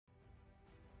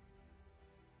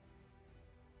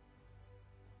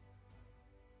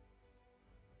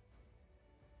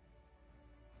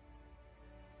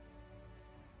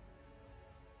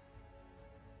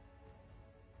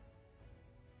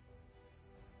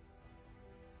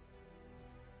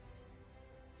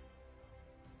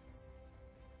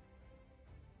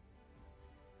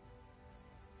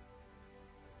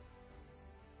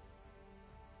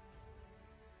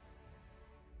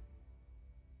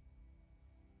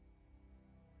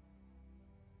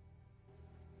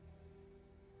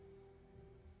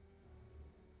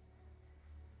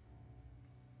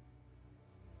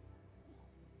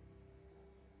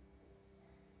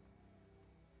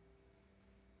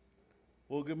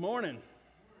Well, good morning.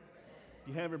 If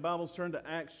you have your Bibles, turn to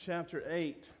Acts chapter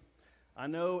 8. I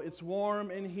know it's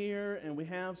warm in here, and we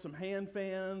have some hand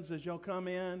fans as y'all come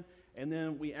in, and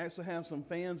then we actually have some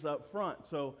fans up front.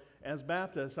 So as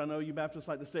Baptists, I know you Baptists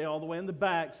like to stay all the way in the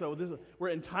back, so we're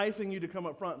enticing you to come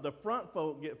up front. The front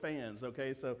folk get fans,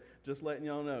 okay? So just letting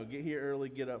y'all know, get here early,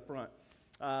 get up front.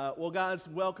 Well, guys,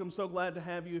 welcome. So glad to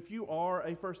have you. If you are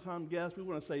a first-time guest, we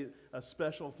want to say a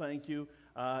special thank you.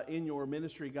 In your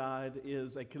ministry guide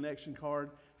is a connection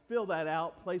card. Fill that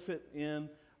out, place it in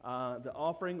the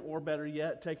offering, or better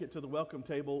yet, take it to the welcome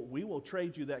table. We will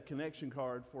trade you that connection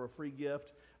card for a free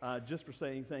gift just for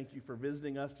saying thank you for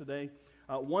visiting us today.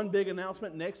 One big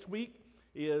announcement next week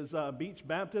is beach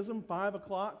baptism, 5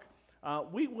 o'clock.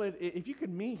 We would, if you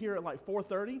could meet here at like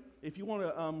 4:30, if you want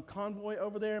to convoy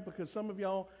over there, because some of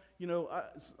y'all, you know,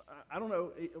 I don't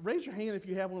know, raise your hand if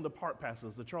you have one of the park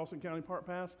passes, the Charleston County Park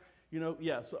Pass. You know,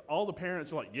 yeah, so all the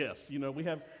parents are like, yes, you know, we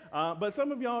have, but some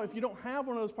of y'all, if you don't have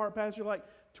one of those park passes, you're like,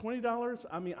 $20,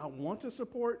 I mean, I want to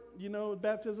support, you know,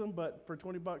 baptism, but for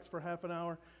 $20 for half an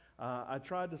hour, I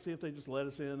tried to see if they just let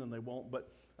us in, and they won't,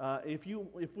 but if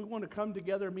we want to come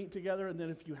together, meet together, and then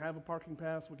if you have a parking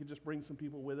pass, we could just bring some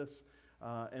people with us,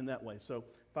 in that way. So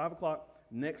 5 o'clock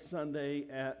next Sunday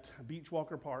at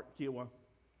Beachwalker Park, Kiowa.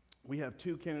 We have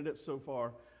 2 candidates so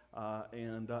far,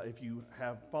 and if you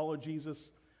have followed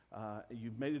Jesus,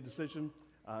 you've made a decision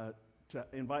to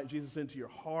invite Jesus into your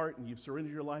heart, and you've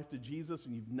surrendered your life to Jesus,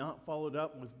 and you've not followed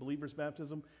up with believer's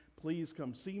baptism, please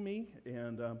come see me,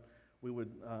 and we would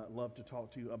love to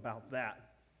talk to you about that.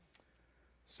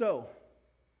 So,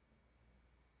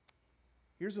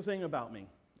 here's the thing about me.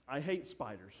 I hate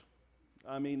spiders.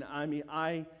 I mean,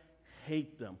 I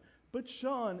hate them. But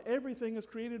Sean, everything is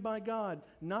created by God,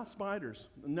 not spiders.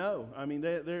 No, I mean,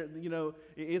 they're you know,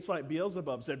 it's like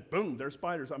Beelzebub said, boom, they're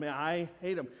spiders. I mean, I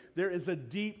hate them. There is a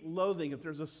deep loathing. If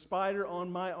there's a spider on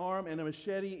my arm and a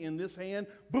machete in this hand,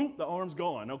 boom, the arm's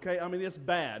gone, okay? I mean, it's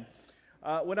bad.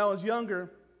 When I was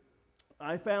younger,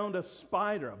 I found a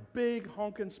spider, a big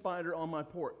honking spider on my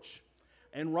porch.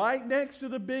 And right next to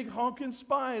the big honking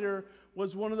spider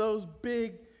was one of those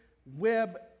big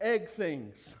web egg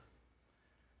things.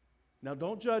 Now,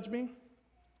 don't judge me.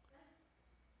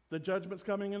 The judgment's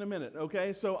coming in a minute,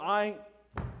 okay? So I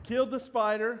killed the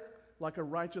spider like a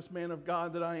righteous man of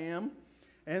God that I am.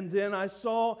 And then I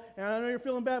saw, and I know you're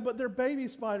feeling bad, but they're baby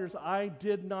spiders. I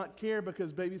did not care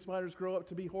because baby spiders grow up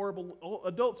to be horrible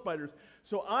adult spiders.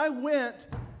 So I went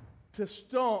to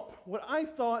stomp what I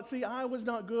thought, see, I was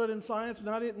not good in science, and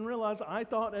I didn't realize I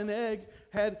thought an egg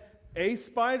had a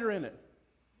spider in it.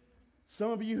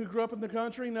 Some of you who grew up in the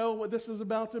country know what this is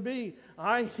about to be.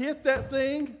 I hit that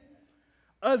thing.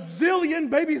 A zillion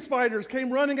baby spiders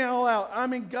came running all out. I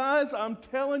mean, guys, I'm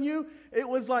telling you, it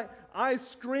was like I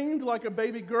screamed like a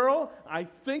baby girl. I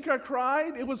think I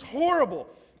cried. It was horrible.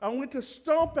 I went to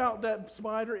stomp out that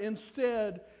spider.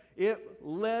 Instead, it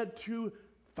led to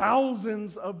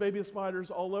thousands of baby spiders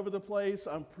all over the place.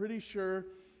 I'm pretty sure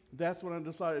that's when I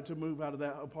decided to move out of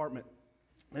that apartment.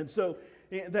 And so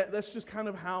that's just kind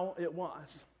of how it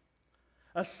was.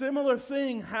 A similar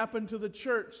thing happened to the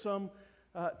church some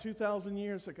 2,000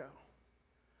 years ago.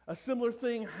 A similar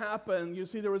thing happened. You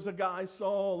see, there was a guy,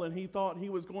 Saul, and he thought he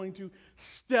was going to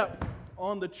step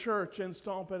on the church and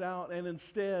stomp it out, and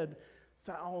instead,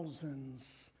 thousands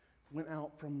went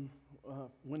out from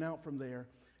there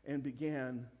and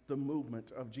began the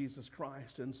movement of Jesus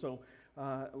Christ. And so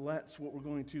that's what we're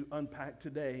going to unpack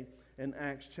today in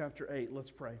Acts chapter 8. Let's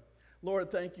pray.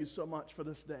 Lord, thank you so much for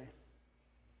this day.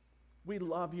 We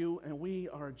love you, and we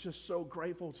are just so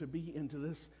grateful to be in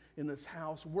this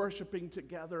house, worshiping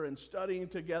together and studying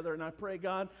together. And I pray,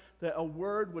 God, that a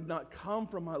word would not come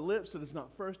from my lips that is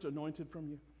not first anointed from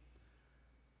you.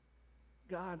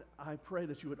 God, I pray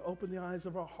that you would open the eyes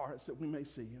of our hearts that we may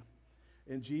see you.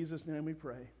 In Jesus' name we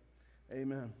pray.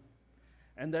 Amen.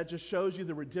 And that just shows you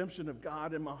the redemption of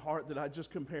God in my heart, that I just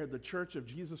compared the church of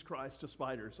Jesus Christ to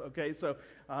spiders. Okay, so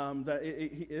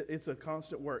it's a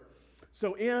constant work.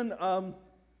 So in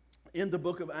the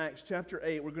book of Acts, chapter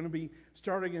 8, we're going to be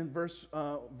starting in verse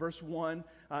 1.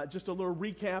 Just a little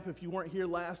recap. If you weren't here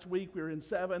last week, we were in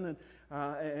 7,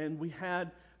 and we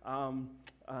had one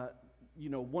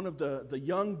of the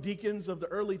young deacons of the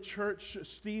early church,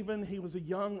 Stephen. He was a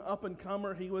young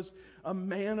up-and-comer. He was a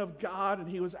man of God, and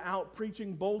he was out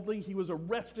preaching boldly. He was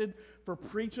arrested for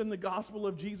preaching the gospel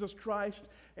of Jesus Christ,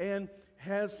 and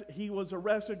as he was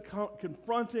arrested,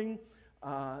 confronting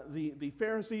the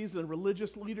Pharisees and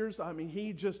religious leaders, I mean,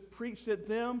 he just preached at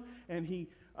them, and he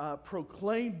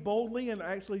proclaimed boldly and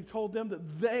actually told them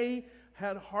that they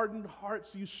had hardened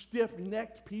hearts, you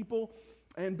stiff-necked people,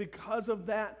 and because of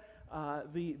that,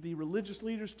 the religious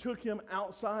leaders took him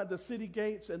outside the city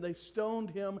gates and they stoned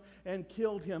him and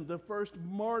killed him, the first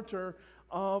martyr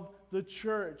of the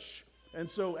church. And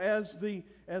so as the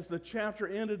chapter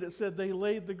ended, it said they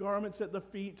laid the garments at the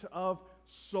feet of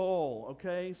Saul.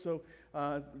 Okay, so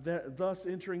thus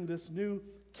entering this new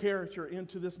character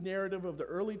into this narrative of the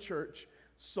early church,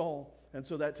 Saul. And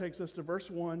so that takes us to verse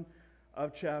 1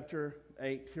 of chapter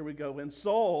 8. Here we go. And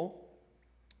Saul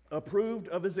approved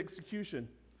of his execution.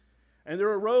 And there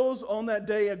arose on that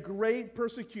day a great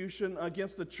persecution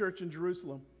against the church in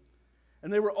Jerusalem.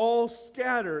 And they were all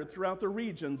scattered throughout the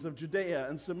regions of Judea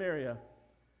and Samaria,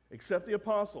 except the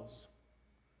apostles.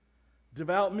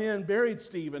 Devout men buried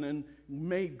Stephen and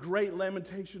made great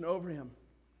lamentation over him.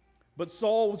 But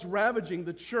Saul was ravaging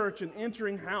the church and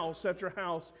entering house after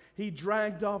house. He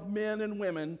dragged off men and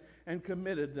women and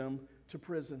committed them to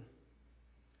prison.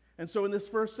 And so in this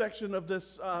first section of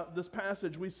this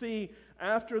passage, we see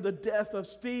after the death of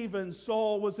Stephen,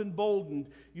 Saul was emboldened.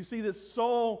 You see that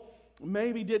Saul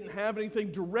maybe didn't have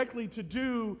anything directly to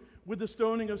do with the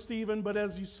stoning of Stephen, but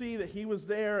as you see that he was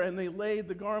there and they laid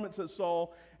the garments of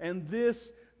Saul, and this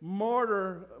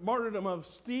martyrdom of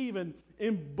Stephen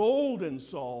emboldened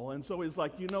Saul. And so he's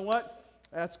like, you know what?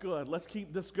 That's good. Let's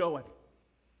keep this going.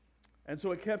 And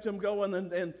so it kept him going,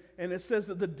 and it says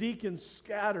that the deacons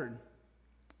scattered.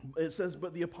 It says,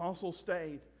 but the apostles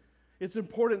stayed. It's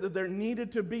important that there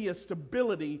needed to be a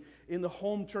stability in the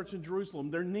home church in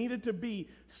Jerusalem. There needed to be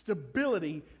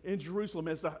stability in Jerusalem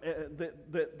as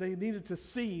that they needed to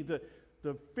see, the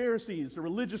Pharisees, the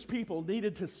religious people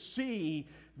needed to see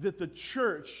that the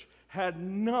church had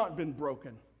not been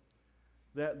broken.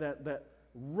 That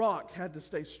rock had to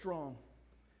stay strong.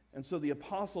 And so the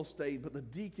apostles stayed, but the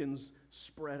deacons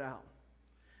spread out.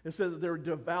 It says that there were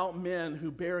devout men who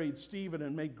buried Stephen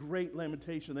and made great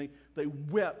lamentation. They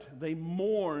wept. They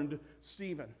mourned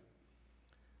Stephen.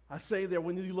 I say there,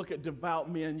 when you look at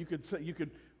devout men, you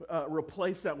could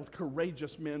replace that with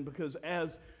courageous men, because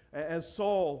as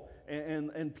Saul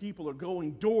and people are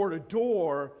going door to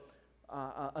door,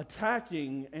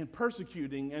 attacking and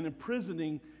persecuting and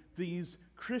imprisoning these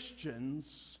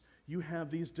Christians, you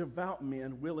have these devout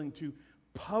men willing to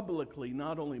publicly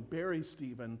not only bury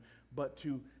Stephen, but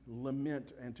to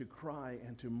lament and to cry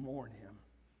and to mourn him.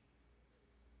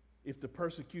 If the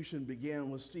persecution began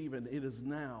with Stephen, it is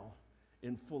now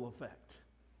in full effect.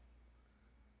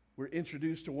 We're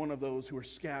introduced to one of those who are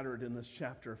scattered in this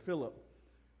chapter, Philip,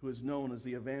 who is known as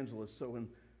the evangelist. So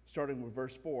starting with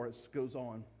verse 4, it goes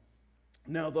on.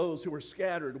 Now those who were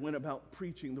scattered went about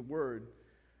preaching the word.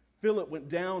 Philip went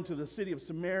down to the city of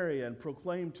Samaria and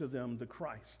proclaimed to them the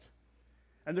Christ.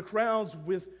 And the crowds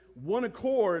with one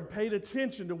accord paid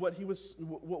attention to what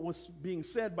was being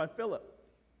said by Philip.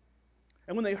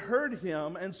 And when they heard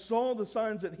him and saw the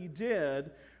signs that he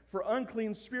did, for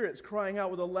unclean spirits crying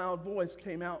out with a loud voice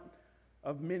came out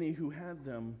of many who had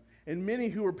them, and many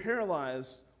who were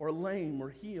paralyzed or lame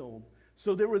were healed.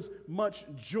 So there was much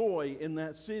joy in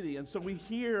that city. And so we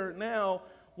hear now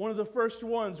one of the first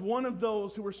ones, one of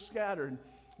those who were scattered.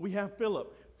 We have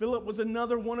Philip. Philip was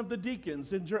another one of the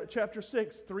deacons. In chapter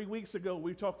 6, 3 weeks ago,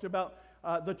 we talked about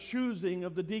the choosing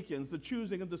of the deacons, the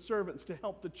choosing of the servants to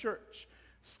help the church.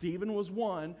 Stephen was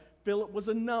one. Philip was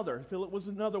another. Philip was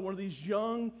another one of these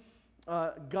young,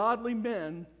 godly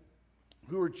men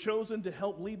who were chosen to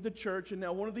help lead the church. And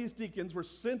now one of these deacons were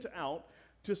sent out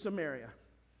to Samaria.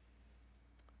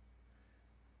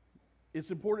 It's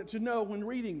important to know when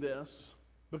reading this,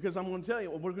 because I'm going to tell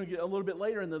you, we're going to get a little bit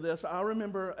later into this. I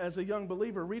remember as a young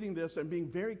believer reading this and being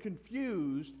very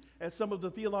confused at some of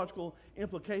the theological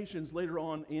implications later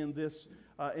on in this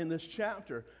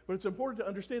chapter. But it's important to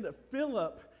understand that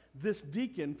Philip, this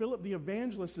deacon, Philip the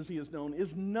evangelist as he is known,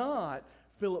 is not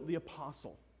Philip the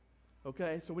apostle.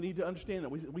 Okay, so we need to understand that.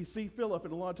 We see Philip,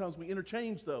 and a lot of times we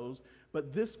interchange those,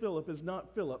 but this Philip is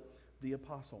not Philip the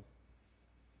apostle.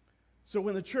 So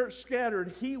when the church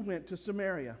scattered, he went to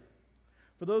Samaria.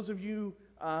 For those of you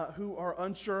who are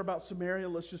unsure about Samaria,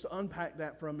 let's just unpack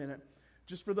that for a minute.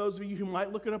 Just for those of you who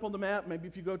might look it up on the map, maybe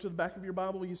if you go to the back of your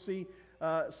Bible, you see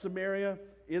Samaria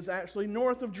is actually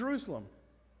north of Jerusalem.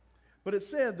 But it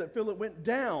said that Philip went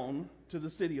down to the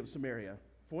city of Samaria.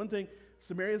 For one thing,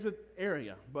 Samaria is an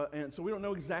area, and so we don't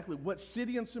know exactly what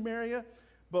city in Samaria,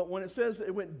 but when it says that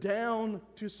it went down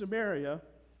to Samaria,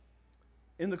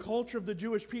 in the culture of the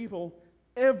Jewish people,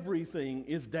 everything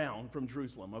is down from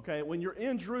Jerusalem, okay? When you're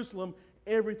in Jerusalem,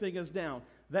 everything is down.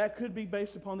 That could be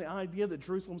based upon the idea that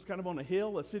Jerusalem's kind of on a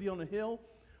hill, a city on a hill,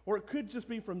 or it could just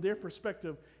be from their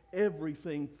perspective,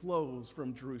 everything flows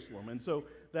from Jerusalem. And so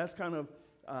that's kind of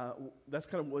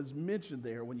what's mentioned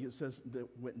there when it says that it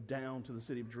went down to the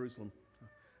city of Jerusalem.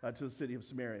 to the city of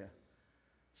Samaria.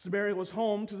 Samaria was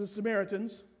home to the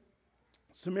Samaritans.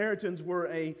 Samaritans were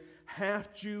a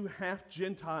half-Jew,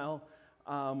 half-Gentile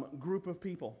group of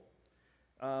people.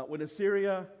 When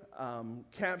Assyria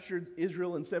captured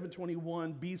Israel in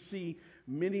 721 BC,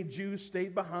 many Jews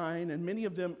stayed behind, and many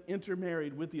of them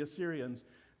intermarried with the Assyrians.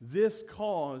 This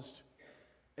caused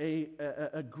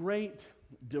a great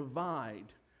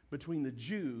divide between the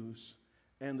Jews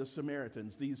and the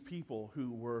Samaritans, these people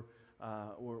who were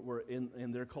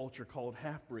in their culture called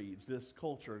half-breeds. This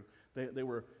culture, they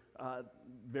were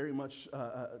very much,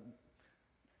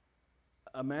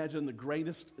 imagine the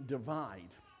greatest divide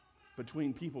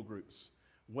between people groups,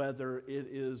 whether it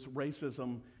is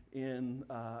racism in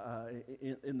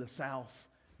the South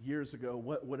years ago,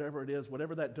 whatever it is,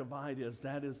 whatever that divide is,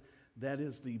 that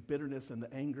is the bitterness and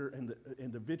the anger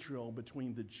and the vitriol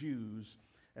between the Jews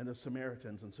and the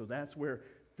Samaritans. And so that's where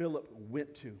Philip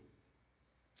went to.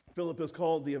 Philip is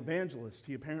called the evangelist.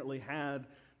 He apparently had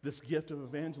this gift of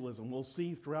evangelism. We'll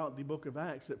see throughout the book of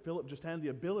Acts that Philip just had the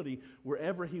ability,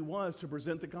 wherever he was, to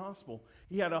present the gospel.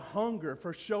 He had a hunger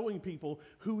for showing people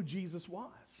who Jesus was,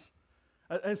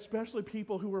 especially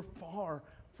people who were far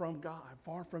from God,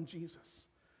 far from Jesus.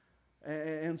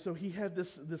 And so he had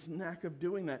this knack of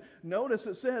doing that. Notice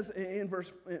it says in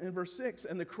verse 6,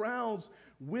 and the crowds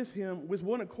with him, with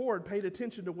one accord, paid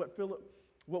attention to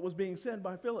what was being said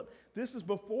by Philip. This is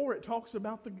before it talks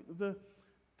about the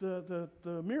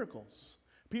miracles.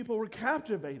 People were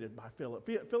captivated by Philip.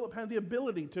 Philip had the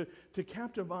ability to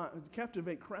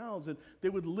captivate crowds, and they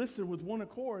would listen with one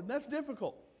accord. And that's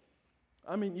difficult.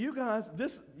 I mean, you guys,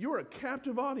 you're a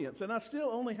captive audience, and I still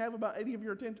only have about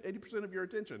 80% of your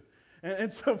attention.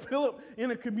 And so Philip, in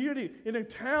a community, in a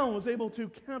town, was able to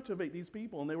captivate these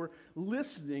people, and they were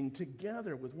listening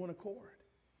together with one accord.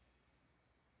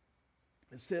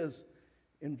 It says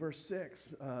in verse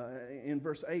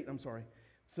 8,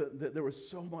 so that there was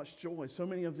so much joy. So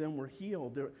many of them were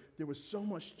healed. There was so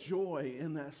much joy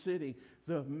in that city.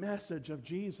 The message of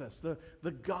Jesus,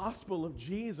 the gospel of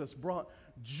Jesus brought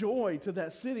joy to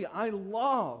that city. I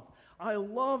love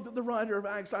that the writer of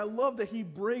Acts, I love that he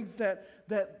brings that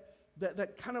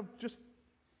kind of just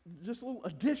a little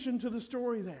addition to the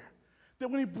story there. That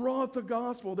when he brought the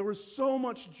gospel, there was so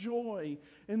much joy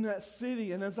in that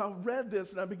city. And as I read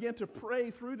this and I began to pray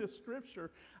through the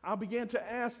scripture, I began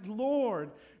to ask,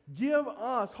 Lord, give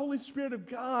us, Holy Spirit of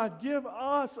God, give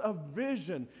us a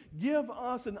vision. Give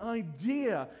us an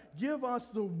idea. Give us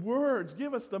the words.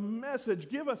 Give us the message.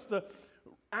 Give us the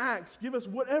acts. Give us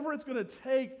whatever it's going to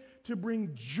take to bring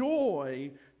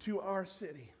joy to our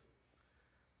city.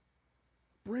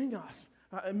 Bring us.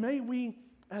 May we,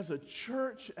 as a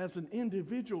church, as an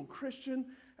individual Christian,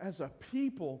 as a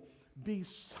people,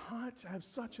 have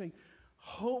such a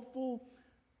hopeful,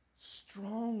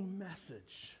 strong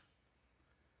message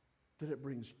that it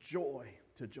brings joy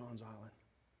to Johns Island.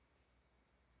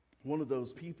 One of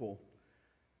those people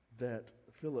that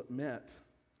Philip met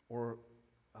or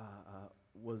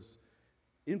was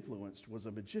influenced was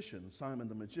a magician, Simon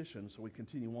the magician. So we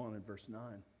continue on in verse 9.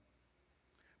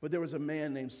 But there was a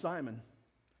man named Simon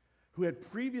who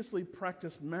had previously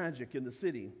practiced magic in the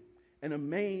city and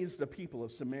amazed the people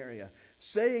of Samaria,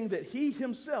 saying that he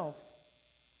himself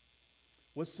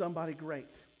was somebody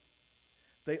great.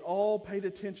 They all paid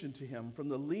attention to him, from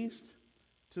the least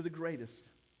to the greatest,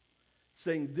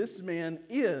 saying, "This man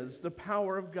is the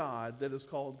power of God that is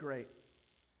called great."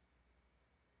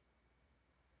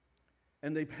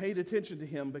 And they paid attention to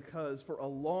him because for a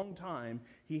long time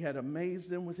he had amazed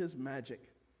them with his magic.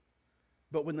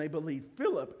 But when they believed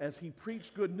Philip as he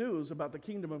preached good news about the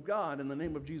kingdom of God in the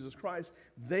name of Jesus Christ,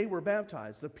 they were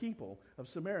baptized. The people of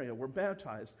Samaria were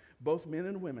baptized, both men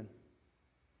and women.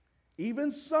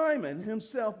 Even Simon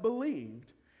himself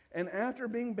believed, and after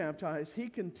being baptized, he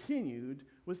continued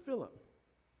with Philip.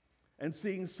 And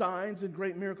seeing signs and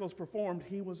great miracles performed,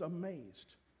 he was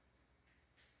amazed.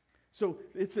 So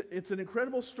it's an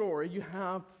incredible story. You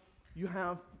have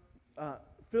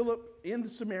Philip in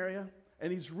Samaria,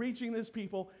 and he's reaching his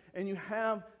people, and you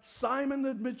have Simon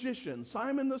the magician,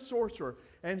 Simon the sorcerer,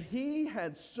 and he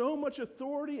had so much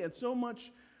authority and so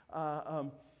much,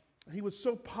 he was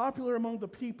so popular among the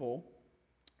people,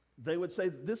 they would say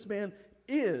this man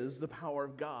is the power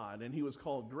of God, and he was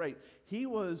called great. He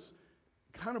was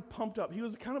kind of pumped up. He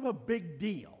was kind of a big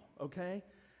deal, okay?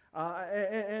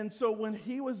 And so when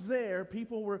he was there,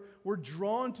 people were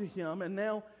drawn to him, and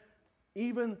now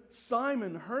even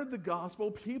Simon heard the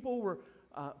gospel. People were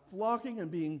flocking and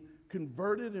being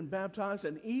converted and baptized,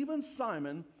 and even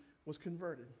Simon was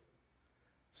converted.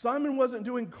 Simon wasn't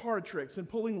doing card tricks and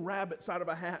pulling rabbits out of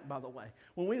a hat, by the way.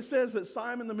 When it says that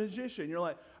Simon the magician, you're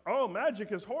like, oh,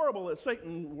 magic is horrible, it's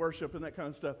Satan worship and that kind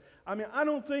of stuff. I mean, I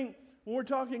don't think when we're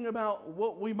talking about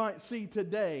what we might see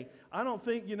today, I don't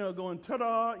think, going,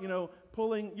 ta-da,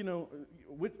 pulling,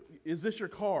 is this your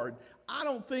card? I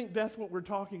don't think that's what we're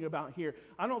talking about here.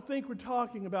 I don't think we're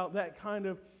talking about that kind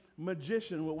of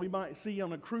magician, what we might see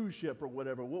on a cruise ship or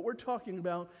whatever. What we're talking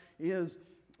about is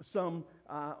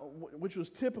which was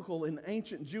typical in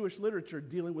ancient Jewish literature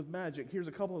dealing with magic. Here's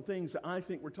a couple of things that I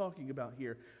think we're talking about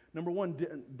here. Number one,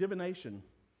 divination.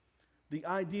 The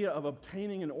idea of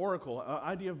obtaining an oracle,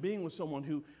 idea of being with someone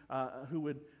who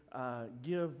would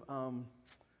give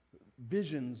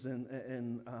visions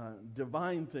and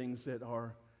divine things that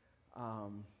are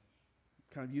kind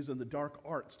of using the dark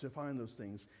arts to find those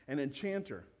things. An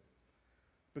enchanter.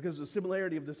 Because of the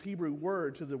similarity of this Hebrew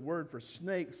word to the word for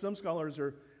snake, some scholars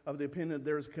are of the opinion that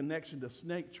there's a connection to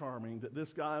snake charming, that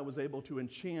this guy was able to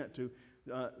enchant, to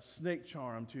snake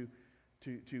charm,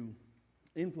 to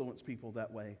influence people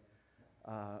that way.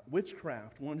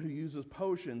 Witchcraft, one who uses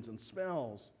potions and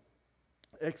spells.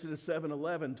 Exodus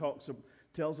 7:11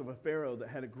 tells of a Pharaoh that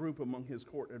had a group among his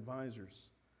court advisors.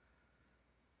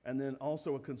 And then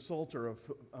also a consulter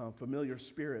of familiar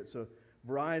spirits, a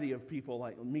variety of people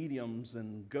like mediums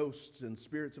and ghosts and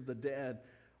spirits of the dead.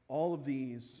 All of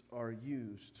these are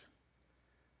used.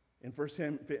 In 1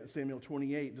 Samuel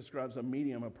 28 describes a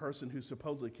medium, a person who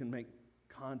supposedly can make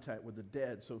contact with the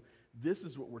dead. So this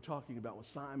is what we're talking about with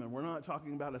Simon. We're not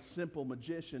talking about a simple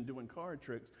magician doing card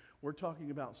tricks. We're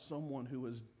talking about someone who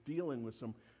is dealing with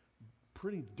some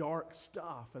pretty dark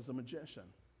stuff as a magician.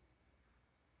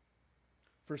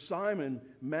 For Simon,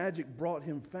 magic brought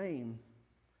him fame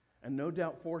and no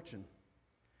doubt fortune.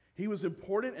 He was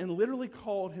important and literally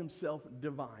called himself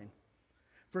divine.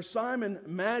 For Simon,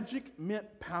 magic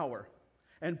meant power.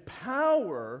 And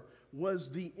power was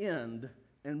the end,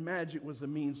 and magic was the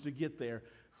means to get there.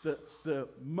 The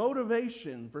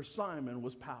motivation for Simon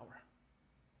was power.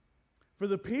 For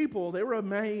the people, they were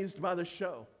amazed by the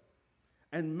show.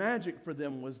 And magic for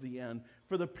them was the end.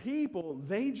 For the people,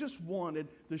 they just wanted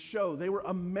the show. They were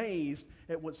amazed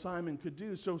at what Simon could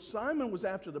do. So Simon was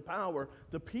after the power.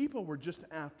 The people were just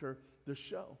after the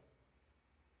show.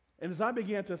 And as I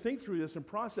began to think through this and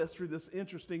process through this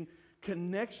interesting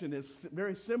connection, it's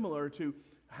very similar to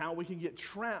how we can get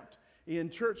trapped in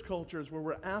church cultures where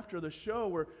we're after the show,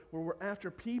 where we're after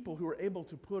people who are able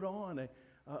to put on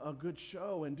a good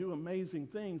show and do amazing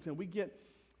things. And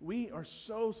we are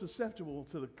so susceptible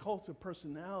to the cult of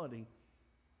personality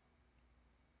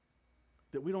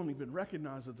that we don't even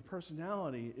recognize that the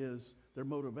personality is, their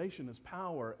motivation is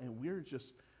power, and we're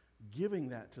just giving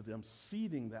that to them,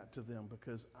 seeding that to them,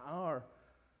 because our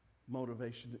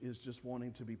motivation is just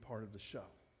wanting to be part of the show.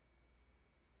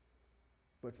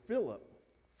 But Philip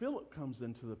comes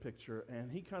into the picture, and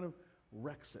he kind of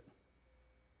wrecks it.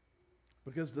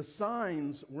 Because the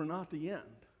signs were not the end.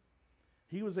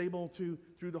 He was able to,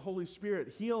 through the Holy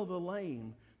Spirit, heal the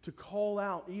lame, to call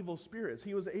out evil spirits.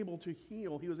 He was able to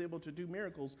heal. He was able to do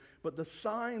miracles. But the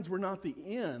signs were not the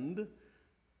end.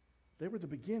 They were the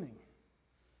beginning.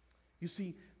 You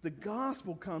see, the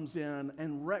gospel comes in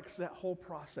and wrecks that whole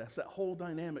process, that whole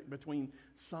dynamic between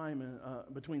Simon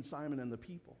and the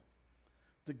people.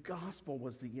 The gospel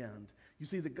was the end. You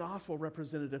see, the gospel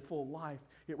represented a full life.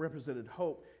 It represented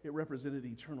hope. It represented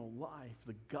eternal life.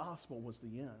 The gospel was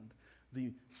the end.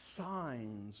 The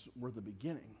signs were the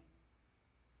beginning.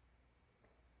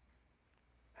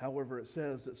 However, it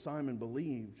says that Simon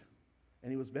believed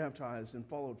and he was baptized and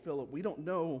followed Philip. We don't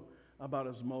know about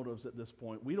his motives at this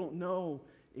point. We don't know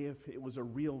if it was a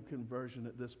real conversion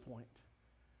at this point.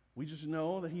 We just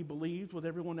know that he believed with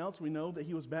everyone else. We know that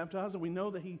he was baptized, and we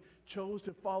know that he chose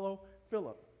to follow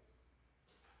Philip.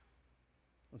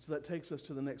 And so that takes us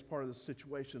to the next part of the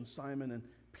situation, Simon and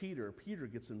Peter. Peter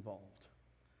gets involved.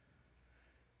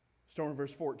 Starting in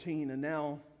verse 14, and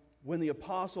now when the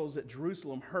apostles at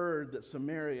Jerusalem heard that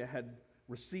Samaria had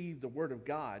received the word of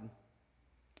God,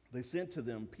 they sent to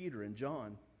them Peter and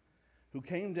John, who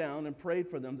came down and prayed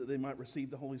for them that they might receive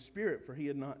the Holy Spirit, for he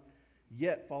had not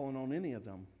yet fallen on any of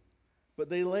them. But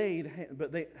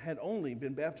they had only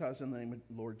been baptized in the name of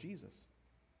the Lord Jesus.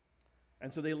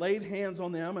 And so they laid hands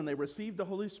on them, and they received the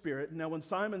Holy Spirit. Now when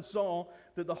Simon saw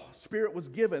that the Spirit was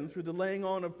given through the laying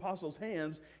on of apostles'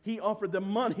 hands, he offered them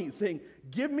money, saying,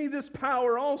 "Give me this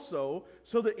power also,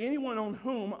 so that anyone on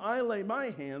whom I lay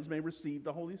my hands may receive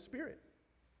the Holy Spirit."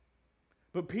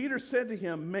 But Peter said to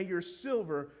him, "May your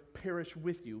silver perish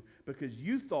with you, because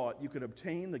you thought you could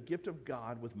obtain the gift of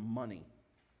God with money.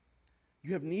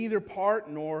 You have neither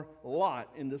part nor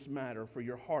lot in this matter, for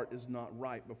your heart is not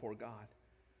right before God.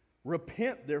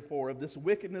 Repent, therefore, of this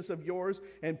wickedness of yours,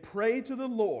 and pray to the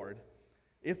Lord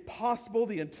If possible,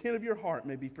 the intent of your heart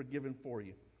may be forgiven for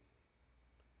you.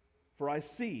 For I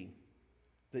see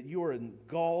that you are in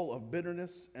gall of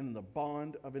bitterness and in the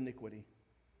bond of iniquity.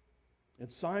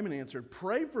 And Simon answered,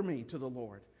 pray for me to the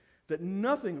Lord, that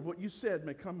nothing of what you said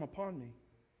may come upon me.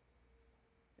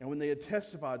 And when they had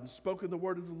testified and spoken the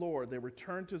word of the Lord, they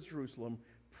returned to Jerusalem,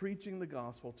 preaching the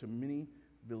gospel to many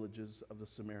villages of the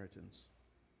Samaritans.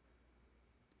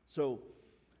 So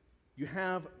you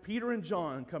have Peter and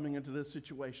John coming into this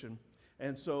situation.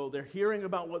 And so they're hearing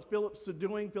about what Philip's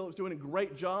doing. Philip's doing a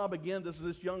great job. Again, this is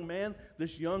this young man,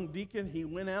 this young deacon. He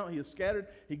went out, he is scattered.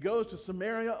 He goes to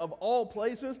Samaria of all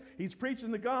places. He's preaching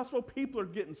the gospel. People are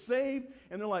getting saved.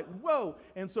 And they're like, whoa.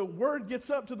 And so word gets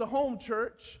up to the home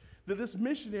church that this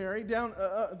missionary down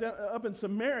up in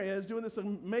Samaria is doing this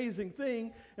amazing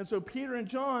thing. And so Peter and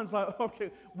John's like, okay,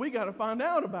 we got to find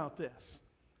out about this.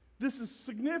 This is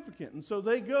significant. And so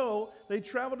they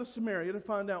travel to Samaria to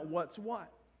find out what's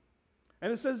what.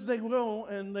 And it says they go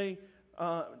and they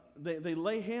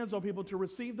lay hands on people to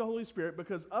receive the Holy Spirit,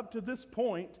 because up to this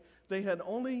point, they had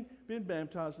only been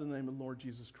baptized in the name of the Lord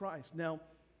Jesus Christ. Now,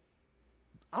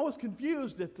 I was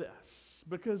confused at this,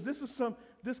 because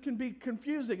this can be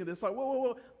confusing. And it's like,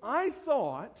 whoa. I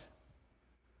thought,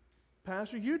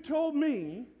 Pastor, you told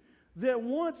me that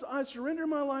once I surrender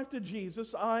my life to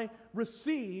Jesus, I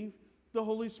receive the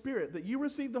Holy Spirit. That you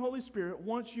receive the Holy Spirit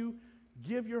once you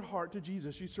give your heart to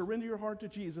Jesus. You surrender your heart to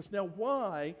Jesus. Now,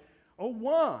 why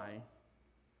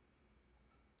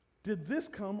did this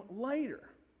come later?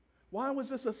 Why was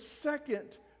this a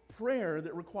second prayer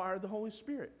that required the Holy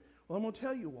Spirit? Well, I'm going to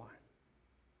tell you why.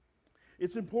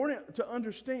 It's important to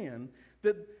understand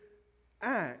that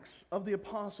Acts of the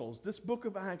Apostles, this book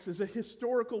of Acts, is a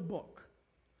historical book.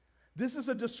 This is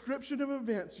a description of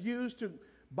events used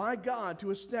by God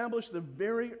to establish the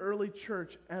very early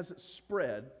church as it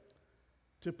spread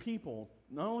to people,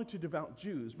 not only to devout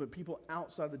Jews, but people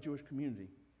outside the Jewish community.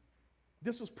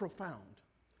 This was profound.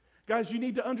 Guys, you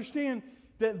need to understand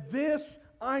that this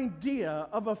idea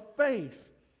of a faith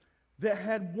that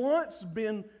had once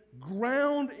been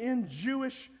ground in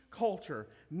Jewish culture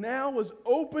now was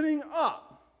opening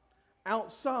up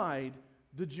outside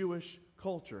the Jewish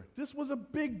culture. This was a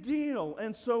big deal,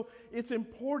 and so it's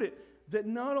important that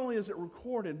not only is it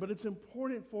recorded, but it's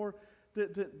important for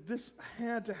that this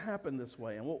had to happen this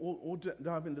way, and we'll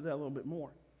dive into that a little bit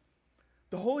more.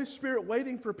 The Holy Spirit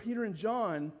waiting for Peter and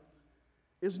John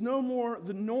is no more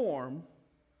the norm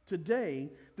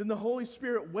today than the Holy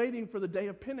Spirit waiting for the day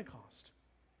of Pentecost.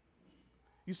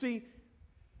 You see,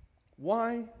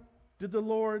 why did the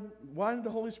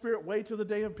Holy Spirit wait till the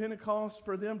day of Pentecost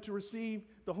for them to receive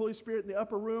the Holy Spirit in the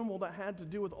upper room? Well, that had to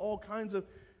do with all kinds of,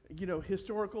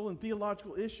 historical and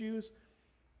theological issues.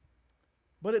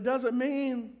 But it doesn't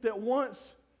mean that once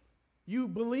you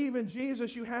believe in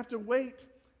Jesus, you have to wait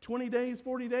 20 days,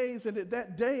 40 days, and at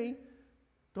that day,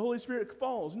 the Holy Spirit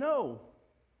falls. No.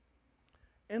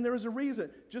 And there is a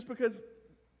reason. Just because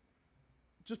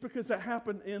that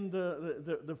happened in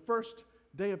the first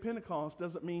day of Pentecost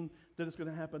doesn't mean that it's going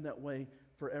to happen that way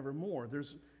forevermore.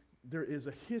 There is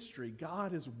a history.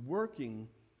 God is working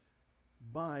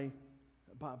by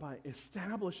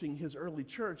establishing his early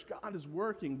church. God is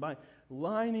working by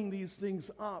lining these things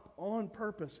up on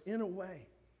purpose in a way.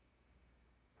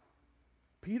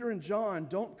 Peter and John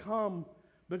don't come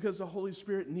because the Holy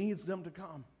Spirit needs them to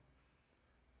come.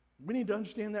 We need to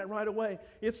understand that right away.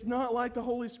 It's not like the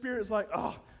Holy Spirit is like,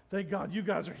 oh, thank God you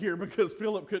guys are here because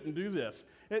Philip couldn't do this.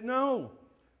 No,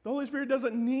 the Holy Spirit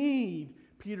doesn't need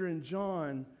Peter and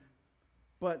John,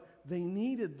 but they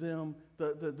needed them.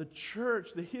 The church,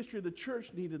 the history of the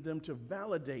church needed them to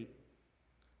validate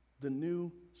the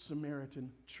new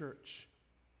Samaritan church.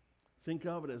 Think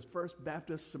of it as First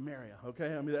Baptist Samaria,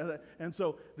 okay? And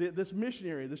so this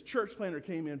missionary, this church planter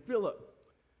came in, Philip,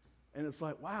 and it's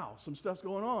like, wow, some stuff's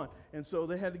going on. And so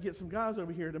they had to get some guys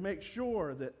over here to make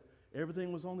sure that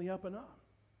everything was on the up and up.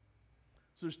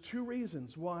 So there's two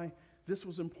reasons why this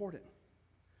was important.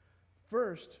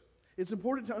 First, it's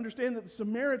important to understand that the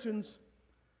Samaritans,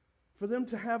 for them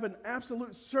to have an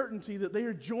absolute certainty that they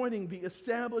are joining the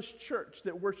established church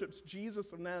that worships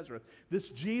Jesus of Nazareth, this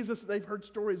Jesus that they've heard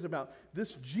stories about,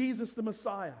 this Jesus the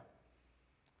Messiah.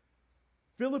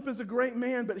 Philip is a great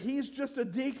man, but he's just a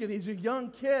deacon. He's a young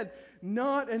kid,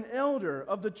 not an elder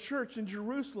of the church in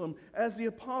Jerusalem as the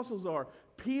apostles are.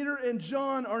 Peter and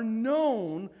John are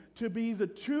known to be the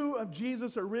two of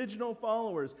Jesus' original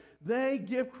followers. They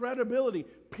give credibility.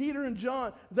 Peter and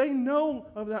John, they know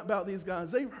about these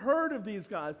guys. They've heard of these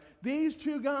guys. These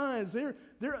two guys, they're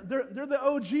the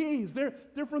OGs.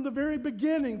 They're from the very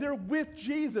beginning. They're with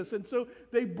Jesus. And so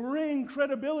they bring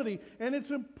credibility. And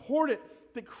it's important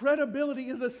that credibility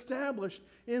is established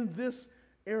in this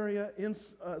area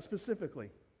specifically.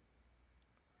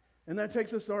 And that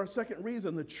takes us to our second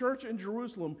reason. The church in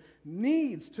Jerusalem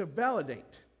needs to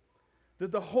validate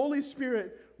that the Holy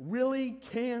Spirit really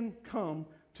can come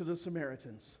to the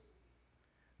Samaritans.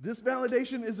 This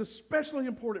validation is especially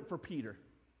important for Peter.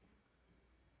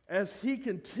 As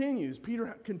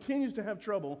Peter continues to have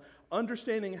trouble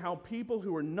understanding how people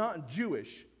who are not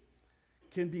Jewish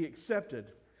can be accepted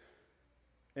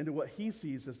into what he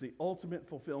sees as the ultimate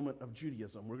fulfillment of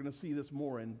Judaism. We're going to see this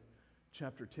more in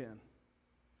chapter 10.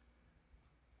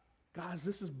 Guys,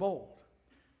 this is bold.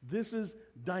 This is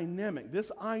dynamic.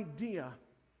 This idea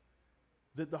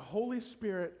that the Holy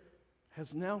Spirit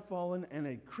has now fallen and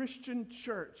a Christian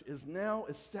church is now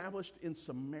established in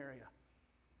Samaria.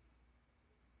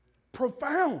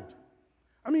 Profound.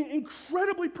 I mean,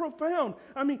 incredibly profound.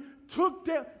 I mean,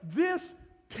 this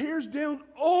tears down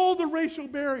all the racial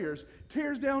barriers,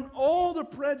 tears down all the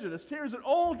prejudice, tears it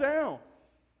all down.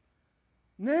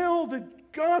 Now the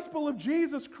gospel of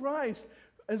Jesus Christ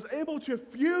is able to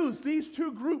fuse these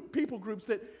two people groups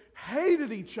that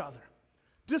hated each other,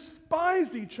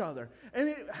 despised each other, and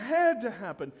it had to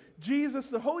happen. Jesus,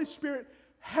 the Holy Spirit,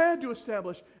 had to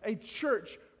establish a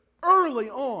church early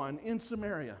on in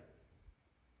Samaria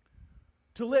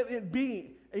to let it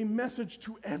be a message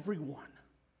to everyone.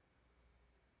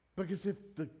 Because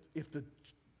if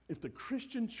the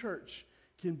Christian church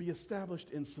can be established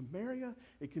in Samaria,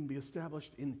 it can be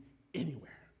established in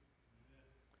anywhere.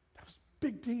 That was a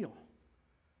big deal.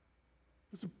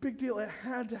 It was a big deal. It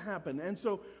had to happen. And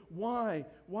so why?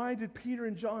 Why did Peter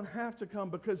and John have to come?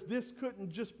 Because this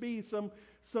couldn't just be some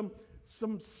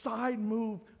side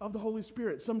move of the Holy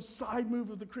Spirit, some side move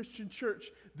of the Christian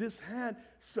church.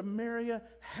 Samaria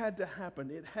had to happen.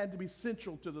 It had to be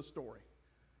central to the story.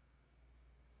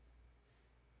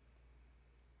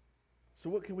 So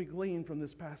what can we glean from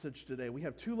this passage today? We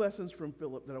have 2 lessons from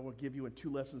Philip that I will give you and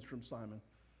 2 lessons from Simon.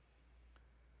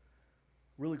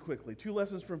 Really quickly, 2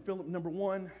 lessons from Philip. Number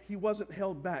 1, he wasn't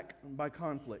held back by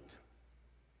conflict.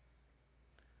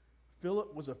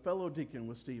 Philip was a fellow deacon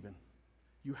with Stephen.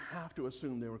 You have to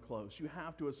assume they were close. You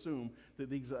have to assume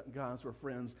that these guys were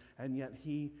friends, and yet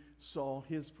he saw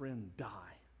his friend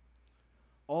die.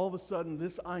 All of a sudden,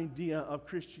 this idea of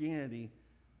Christianity,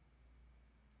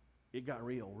 it got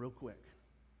real quick.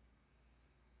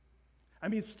 I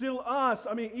mean, still us.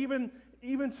 I mean,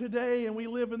 even today, and we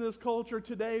live in this culture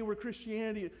today where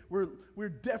Christianity, we're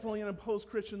definitely in a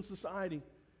post-Christian society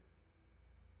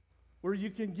where you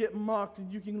can get mocked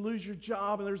and you can lose your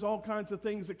job, and there's all kinds of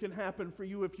things that can happen for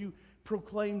you if you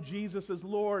proclaim Jesus as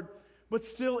Lord. But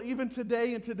still, even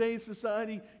today, in today's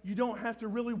society, you don't have to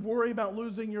really worry about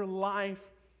losing your life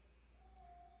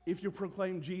if you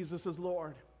proclaim Jesus as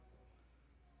Lord.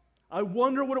 I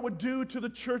wonder what it would do to the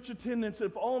church attendance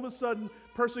if all of a sudden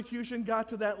persecution got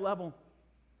to that level.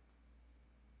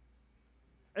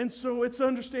 And so it's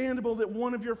understandable that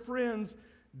one of your friends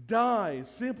dies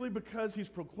simply because he's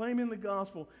proclaiming the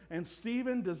gospel. And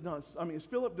Philip does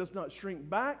not shrink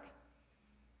back.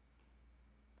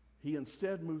 He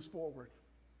instead moves forward.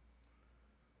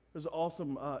 There's an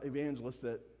awesome evangelist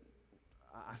that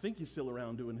I think he's still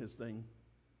around doing his thing,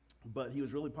 but he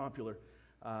was really popular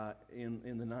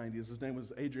in the 90s. His name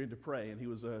was Adrian Dupre, and he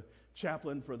was a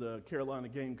chaplain for the Carolina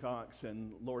Gamecocks,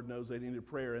 and Lord knows they needed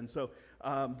prayer. And so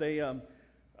all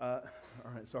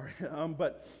right, sorry.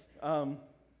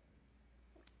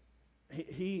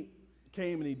 He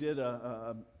came and he did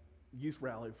a youth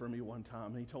rally for me one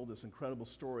time, and he told this incredible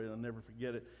story, and I'll never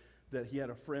forget it, that he had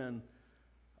a friend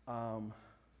who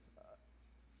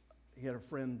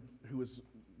was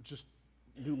just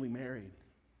newly married,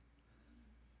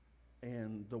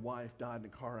 and the wife died in a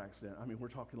car accident. I mean, we're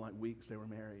talking like weeks they were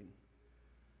married.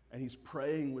 And he's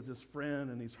praying with his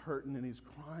friend, and he's hurting, and he's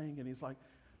crying, and he's like,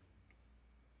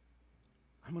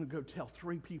 I'm going to go tell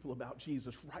 3 people about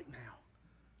Jesus right now.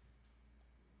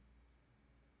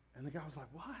 And the guy was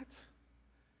like, what?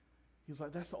 He's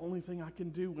like, that's the only thing I can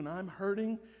do. When I'm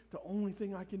hurting, the only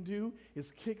thing I can do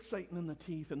is kick Satan in the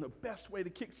teeth. And the best way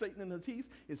to kick Satan in the teeth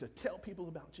is to tell people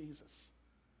about Jesus.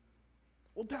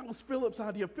 Well, that was Philip's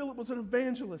idea. Philip was an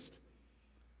evangelist.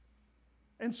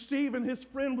 And Stephen, his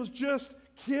friend, was just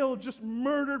killed, just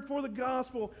murdered for the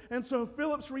gospel. And so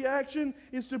Philip's reaction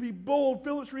is to be bold.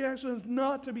 Philip's reaction is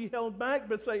not to be held back,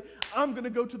 but say, I'm going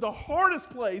to go to the hardest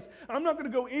place. I'm not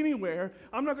going to go anywhere.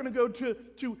 I'm not going to go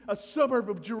to a suburb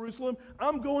of Jerusalem.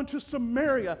 I'm going to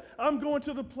Samaria. I'm going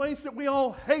to the place that we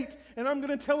all hate, and I'm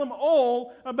going to tell them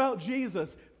all about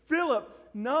Jesus. Philip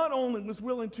not only was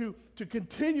willing to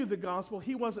continue the gospel,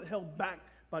 he wasn't held back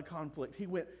by conflict. He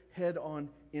went head on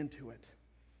into it.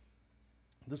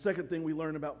 The second thing we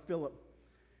learn about Philip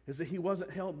is that he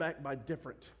wasn't held back by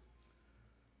different.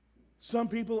 Some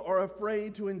people are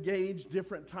afraid to engage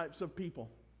different types of people.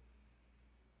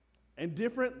 And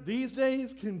different these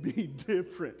days can be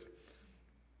different.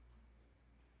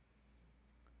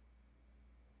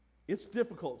 It's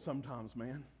difficult sometimes,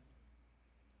 man.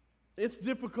 It's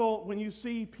difficult when you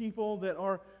see people that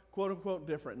are quote unquote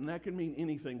different, and that can mean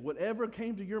anything. Whatever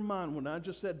came to your mind when I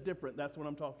just said different, that's what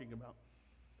I'm talking about.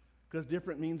 Because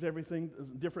different means everything.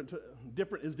 Different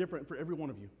is different for every one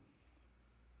of you.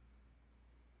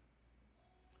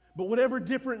 But whatever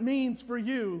different means for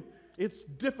you, it's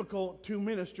difficult to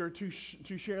minister, to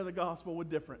share the gospel with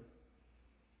different.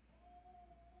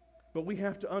 But we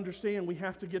have to understand, we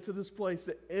have to get to this place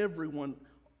that everyone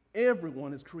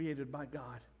is created by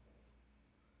God.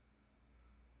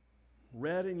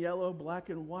 Red and yellow, black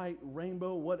and white,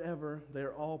 rainbow, whatever,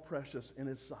 they're all precious in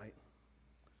His sight.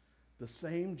 The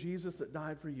same Jesus that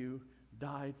died for you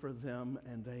died for them,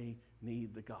 and they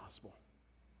need the gospel.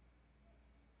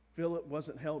 Philip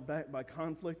wasn't held back by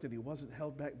conflict, and he wasn't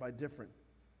held back by different.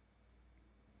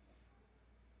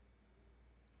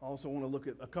 I also want to look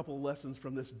at a couple of lessons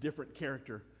from this different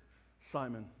character,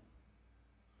 Simon.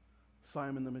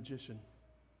 Simon the magician.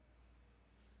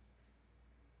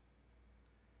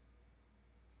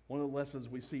 One of the lessons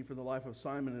we see for the life of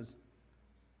Simon is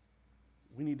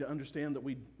we need to understand that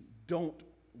we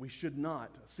should not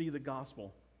see the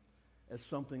gospel as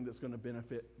something that's going to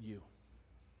benefit you.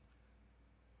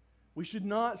 We should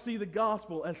not see the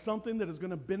gospel as something that is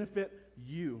going to benefit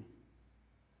you.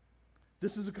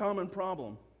 This is a common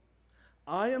problem.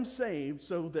 I am saved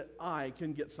so that I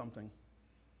can get something.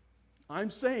 I'm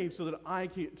saved so that I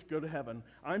can go to heaven.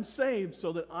 I'm saved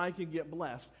so that I can get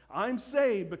blessed. I'm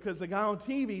saved because the guy on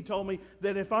TV told me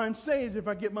that if I'm saved, if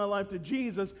I give my life to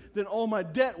Jesus, then all my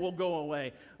debt will go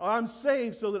away. I'm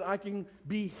saved so that I can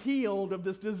be healed of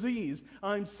this disease.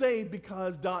 I'm saved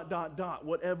because ...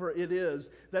 whatever it is.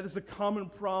 That is a common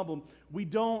problem. We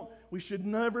should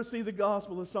never see the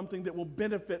gospel as something that will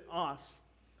benefit us.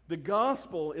 The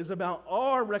gospel is about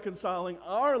our reconciling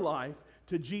our life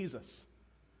to Jesus.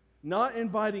 Not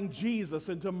inviting Jesus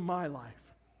into my life.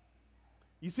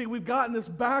 You see, we've gotten this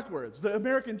backwards. The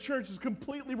American church has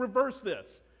completely reversed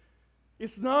this.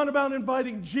 It's not about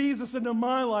inviting Jesus into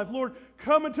my life. Lord,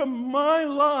 come into my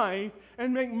life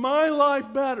and make my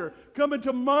life better. Come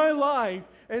into my life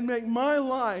and make my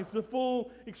life the full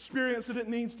experience that it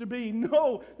needs to be.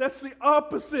 No, that's the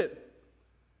opposite.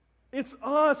 It's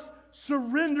us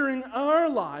surrendering our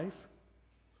life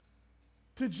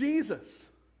to Jesus.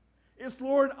 It's,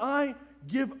 Lord, I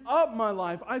give up my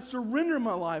life. I surrender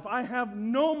my life. I have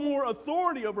no more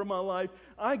authority over my life.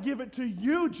 I give it to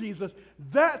you, Jesus.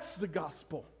 That's the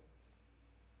gospel.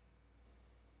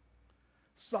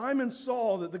 Simon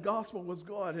saw that the gospel was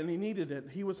good and he needed it.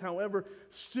 He was, however,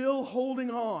 still holding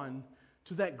on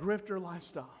to that grifter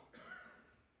lifestyle.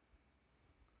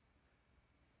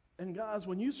 And guys,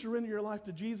 when you surrender your life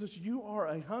to Jesus, you are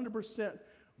 100%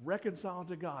 reconciled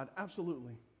to God.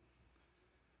 Absolutely.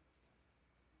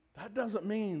 That doesn't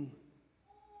mean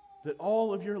that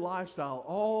all of your lifestyle,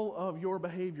 all of your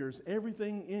behaviors,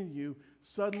 everything in you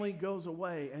suddenly goes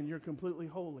away and you're completely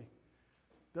holy.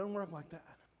 Doesn't work like that.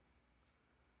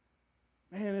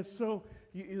 Man, it's so...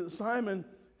 Simon,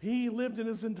 he lived in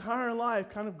his entire life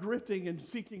kind of grifting and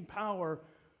seeking power,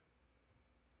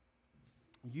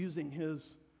 using his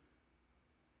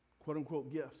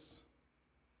quote-unquote gifts.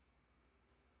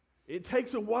 It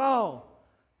takes a while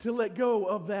to let go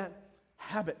of that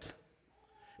habit.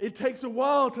 It takes a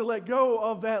while to let go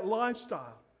of that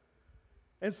lifestyle.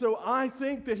 And so I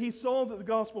think that he saw that the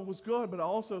gospel was good, but I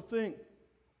also think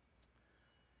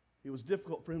it was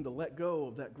difficult for him to let go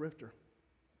of that grifter.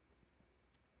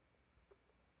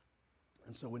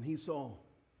 And so when he saw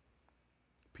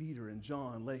Peter and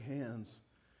John lay hands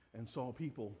and saw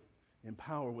people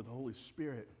empowered with the Holy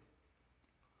Spirit,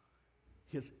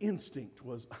 his instinct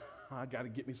was, I got to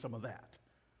get me some of that.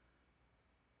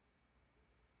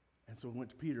 And so we went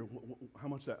to Peter, how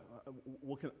much that?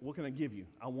 What can I give you?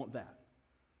 I want that.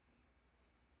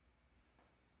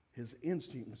 His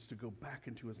instinct was to go back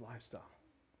into his lifestyle.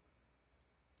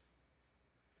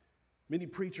 Many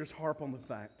preachers harp on the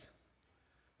fact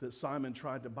that Simon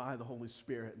tried to buy the Holy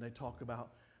Spirit, and they talk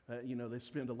about, they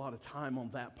spend a lot of time on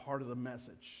that part of the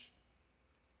message,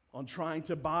 on trying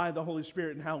to buy the Holy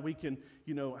Spirit and how we can,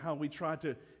 how we try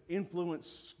to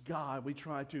influence God. We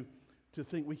try to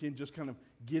think we can just kind of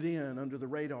get in under the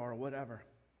radar or whatever.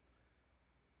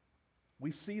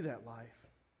 We see that life.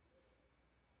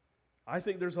 I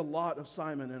think there's a lot of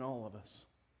Simon in all of us.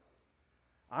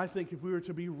 I think if we were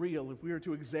to be real, if we were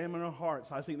to examine our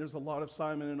hearts, I think there's a lot of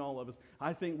Simon in all of us.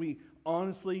 I think we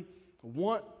honestly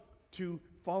want to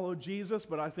follow Jesus,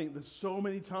 but I think that so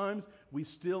many times we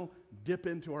still dip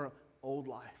into our old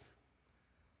life.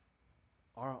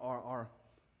 Our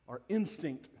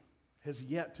instinct has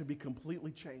yet to be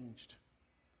completely changed,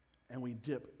 and we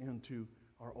dip into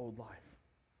our old life.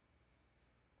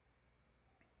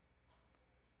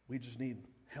 We just need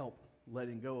help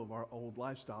letting go of our old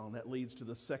lifestyle, and that leads to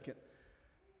the second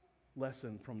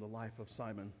lesson from the life of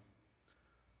Simon.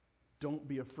 Don't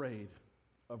be afraid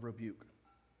of rebuke.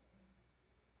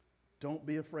 Don't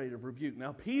be afraid of rebuke.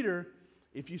 Now, Peter,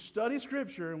 if you study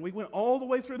Scripture, and we went all the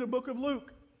way through the book of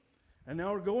Luke, and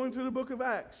now we're going through the book of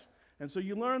Acts, and so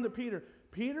you learn that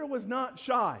Peter was not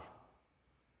shy.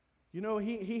 You know,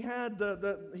 he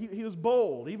was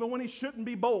bold. Even when he shouldn't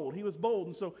be bold, he was bold.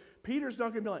 And so Peter's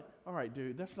not going to be like, all right,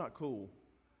 dude, that's not cool.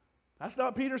 That's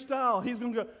not Peter's style. He's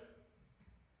going to go,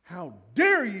 how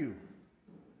dare you?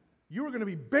 You are going to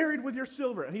be buried with your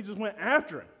silver. And he just went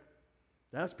after him.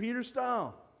 That's Peter's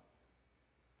style.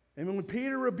 And when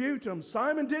Peter rebuked him,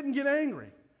 Simon didn't get angry.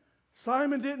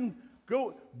 Simon didn't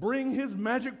go bring his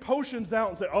magic potions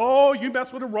out and say, oh, you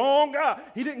messed with the wrong guy.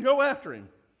 He didn't go after him.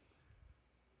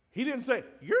 He didn't say,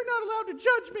 you're not allowed to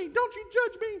judge me. Don't you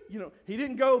judge me? You know, he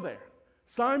didn't go there.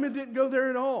 Simon didn't go there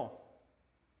at all.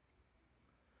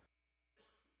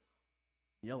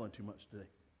 Yelling too much today.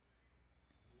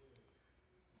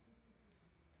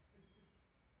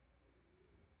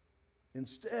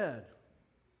 Instead,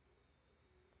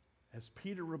 as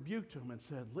Peter rebuked him and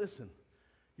said, listen,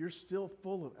 you're still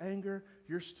full of anger.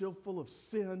 You're still full of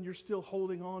sin. You're still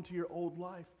holding on to your old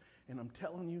life. And I'm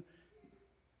telling you,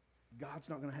 God's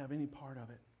not going to have any part of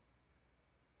it.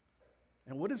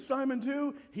 And what did Simon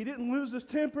do? He didn't lose his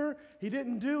temper. He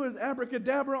didn't do an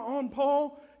abracadabra on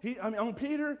on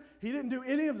Peter. He didn't do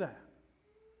any of that.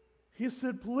 He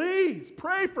said, please,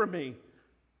 pray for me.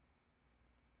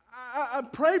 I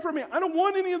pray for me. I don't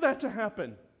want any of that to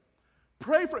happen.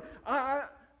 Pray for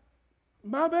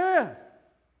my bad.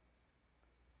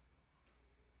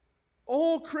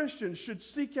 All Christians should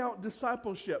seek out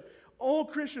discipleship. All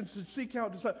Christians should seek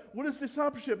out discipleship. What is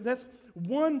discipleship? That's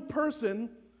one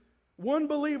person, one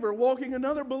believer walking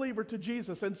another believer to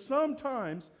Jesus. And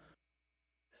sometimes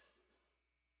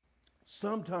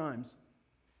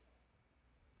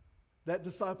that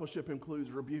discipleship includes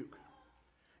rebuke.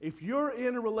 If you're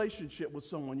in a relationship with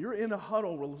someone, you're in a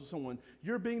huddle with someone,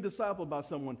 you're being discipled by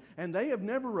someone, and they have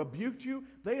never rebuked you,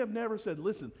 they have never said,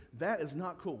 listen, that is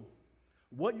not cool.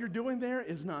 What you're doing there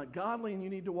is not godly, and you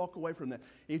need to walk away from that.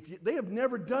 If they have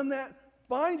never done that,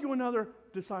 find you another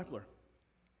discipler.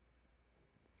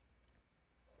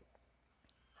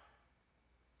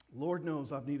 Lord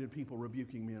knows I've needed people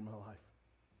rebuking me in my life.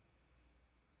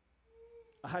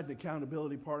 I had an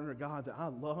accountability partner, a guy that I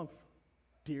love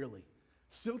dearly.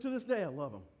 Still to this day, I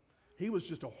love him. He was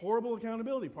just a horrible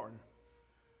accountability partner.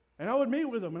 And I would meet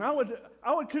with him, and I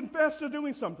would confess to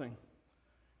doing something.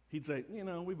 He'd say, you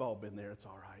know, we've all been there. It's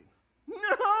all right.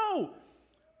 No!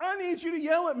 I need you to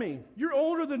yell at me. You're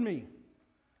older than me.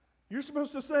 You're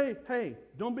supposed to say, hey,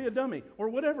 don't be a dummy, or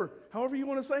whatever, however you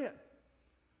want to say it.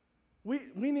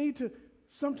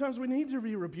 Sometimes we need to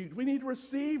be rebuked. We need to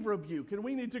receive rebuke, and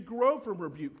we need to grow from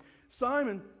rebuke.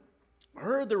 Simon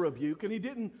heard the rebuke, and he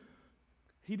didn't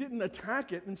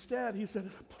attack it. Instead, he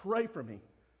said, pray for me.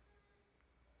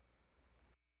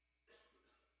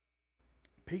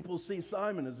 People see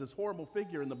Simon as this horrible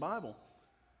figure in the Bible.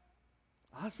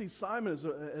 I see Simon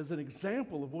as an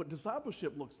example of what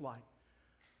discipleship looks like.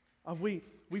 We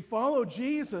follow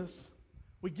Jesus,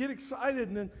 we get excited,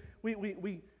 and then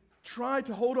we try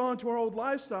to hold on to our old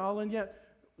lifestyle, and yet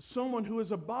someone who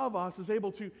is above us is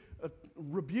able to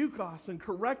rebuke us and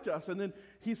correct us. And then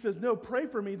he says, no, pray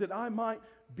for me that I might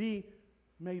be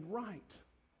made right.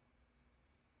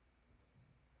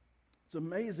 It's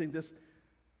amazing. This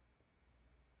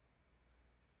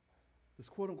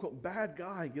quote-unquote bad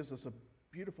guy gives us a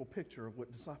beautiful picture of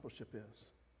what discipleship is.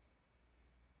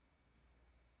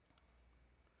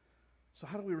 So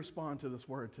how do we respond to this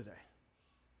word today?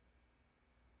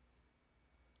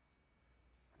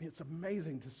 I mean, it's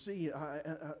amazing to see.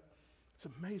 It's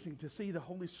amazing to see the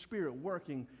Holy Spirit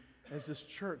working as this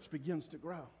church begins to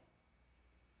grow.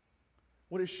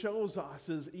 What it shows us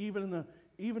is even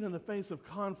in the face of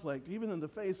conflict, even in the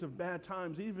face of bad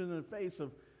times, even in the face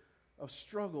of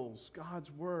struggles, God's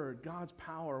word, God's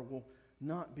power will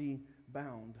not be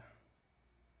bound.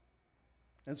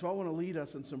 And so I want to lead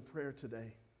us in some prayer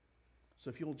today. So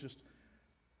if you'll just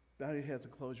bow your heads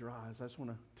and close your eyes, I just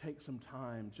want to take some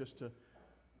time just to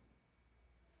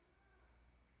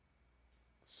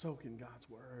soak in God's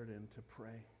word and to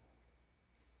pray.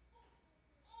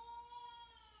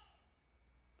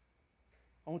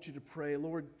 I want you to pray,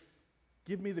 Lord,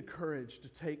 give me the courage to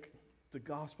take the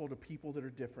gospel to people that are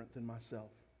different than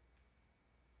myself.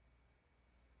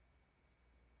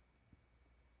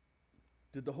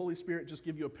 Did the Holy Spirit just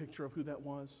give you a picture of who that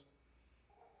was?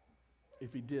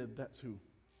 If He did, that's who.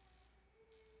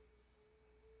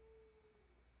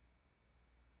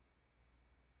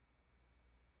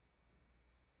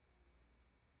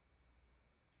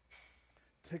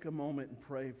 Take a moment and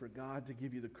pray for God to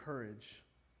give you the courage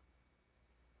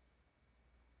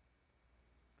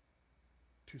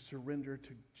to surrender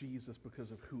to Jesus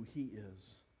because of who He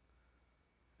is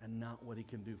and not what He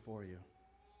can do for you.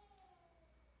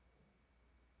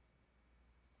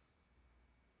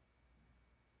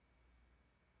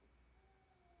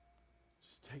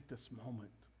 Just take this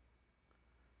moment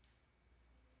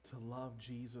to love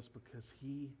Jesus because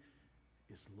He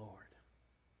is Lord.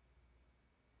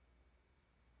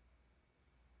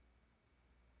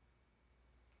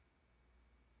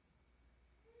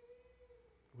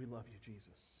 We love you,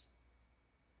 Jesus.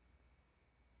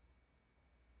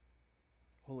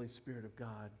 Holy Spirit of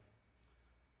God,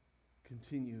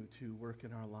 continue to work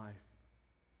in our life.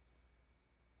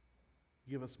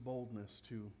 Give us boldness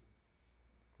to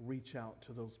reach out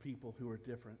to those people who are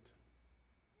different.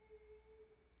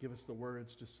 Give us the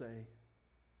words to say.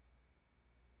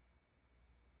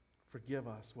 Forgive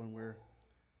us when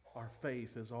our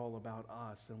faith is all about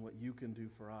us and what you can do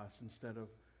for us instead of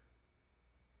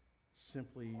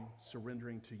simply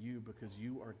surrendering to you because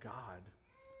you are God.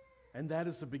 And that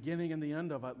is the beginning and the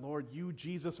end of it. Lord, you,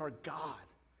 Jesus, are God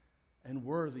and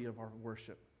worthy of our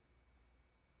worship.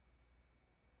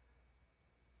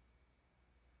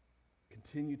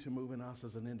 Continue to move in us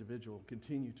as an individual.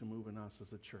 Continue to move in us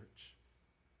as a church.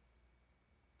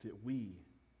 That we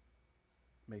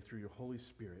may, through your Holy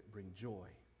Spirit, bring joy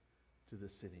to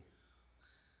this city.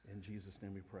 In Jesus'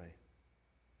 name we pray.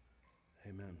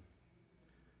 Amen.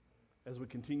 As we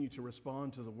continue to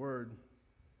respond to the word,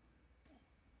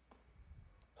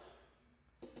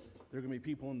 there are going to be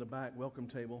people in the back welcome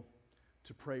table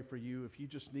to pray for you. If you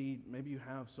just need, maybe you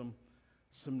have some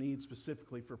needs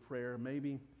specifically for prayer.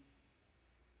 Maybe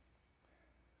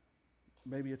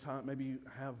you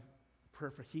have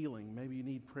prayer for healing. Maybe you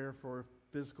need prayer for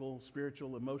physical,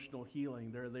 spiritual, emotional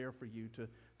healing. They're there for you to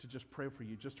just pray for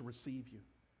you, just to receive you.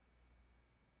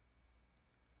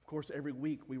 Of course, every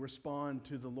week we respond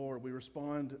to the Lord. We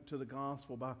respond to the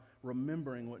gospel by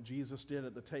remembering what Jesus did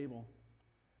at the table.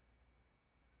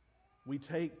 We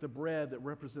take the bread that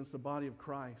represents the body of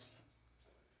Christ.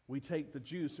 We take the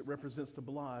juice that represents the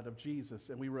blood of Jesus,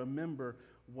 and we remember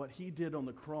what He did on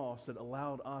the cross that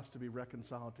allowed us to be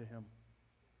reconciled to Him.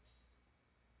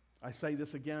 I say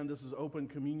this again, this is open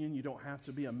communion. You don't have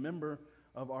to be a member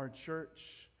of our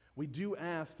church. We do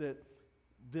ask that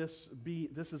this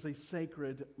is a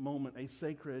sacred moment, a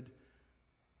sacred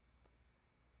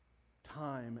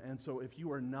time. And so if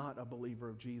you are not a believer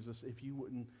of Jesus, if you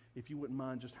wouldn't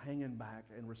mind just hanging back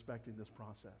and respecting this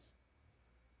process,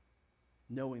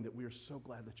 knowing that we are so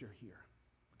glad that you're here.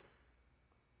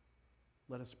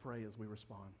 Let us pray as we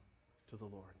respond to the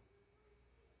Lord.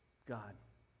 God,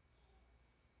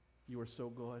 you are so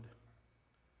good,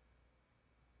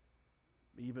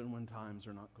 even when times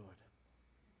are not good.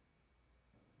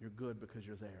 You're good because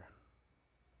you're there.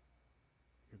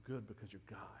 You're good because you're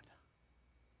God.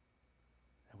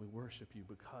 And we worship you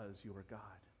because you are God.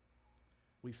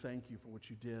 We thank you for what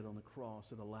you did on the cross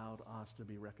that allowed us to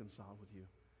be reconciled with you.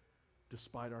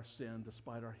 Despite our sin,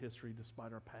 despite our history,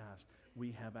 despite our past,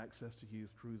 we have access to you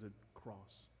through the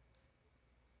cross.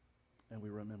 And we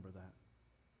remember that.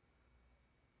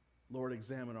 Lord,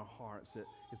 examine our hearts, that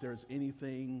if there is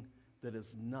anything that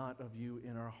is not of you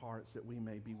in our hearts, that we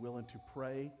may be willing to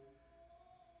pray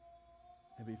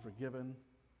and be forgiven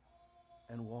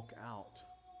and walk out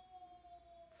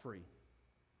free.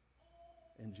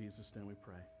 In Jesus' name we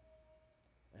pray.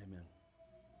 Amen.